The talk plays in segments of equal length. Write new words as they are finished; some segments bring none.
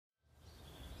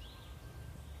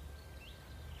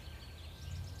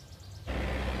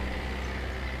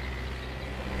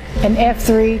An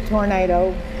F3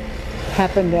 tornado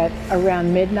happened at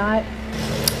around midnight,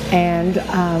 and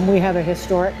we have a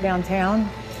historic downtown,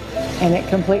 and it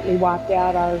completely wiped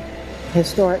out our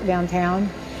historic downtown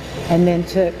and then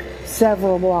took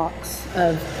several blocks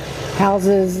of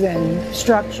houses and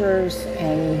structures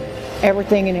and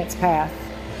everything in its path,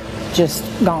 just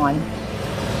gone.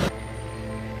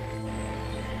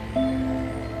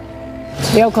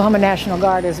 The Oklahoma National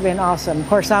Guard has been awesome. Of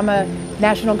course, I'm a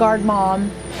National Guard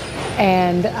mom,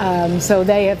 and so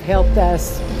they have helped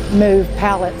us move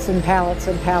pallets and pallets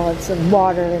and pallets of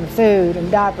water and food and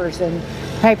diapers and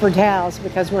paper towels,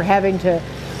 because we're having to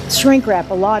shrink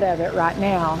wrap a lot of it right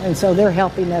now, and so they're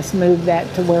helping us move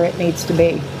that to where it needs to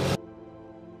be.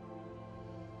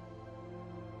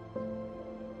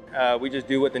 We just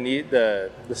do what the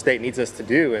state needs us to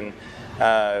do, and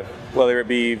whether it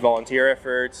be volunteer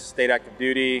efforts, state active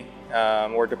duty,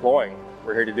 or deploying,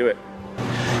 we're here to do it.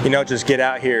 You know, just get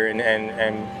out here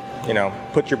and you know,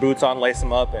 put your boots on, lace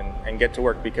them up, and get to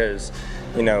work, because,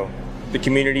 you know, the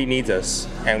community needs us,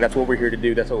 and that's what we're here to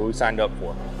do. That's what we signed up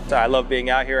for. So I love being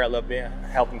out here. I love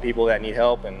helping people that need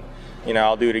help, and, you know,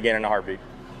 I'll do it again in a heartbeat.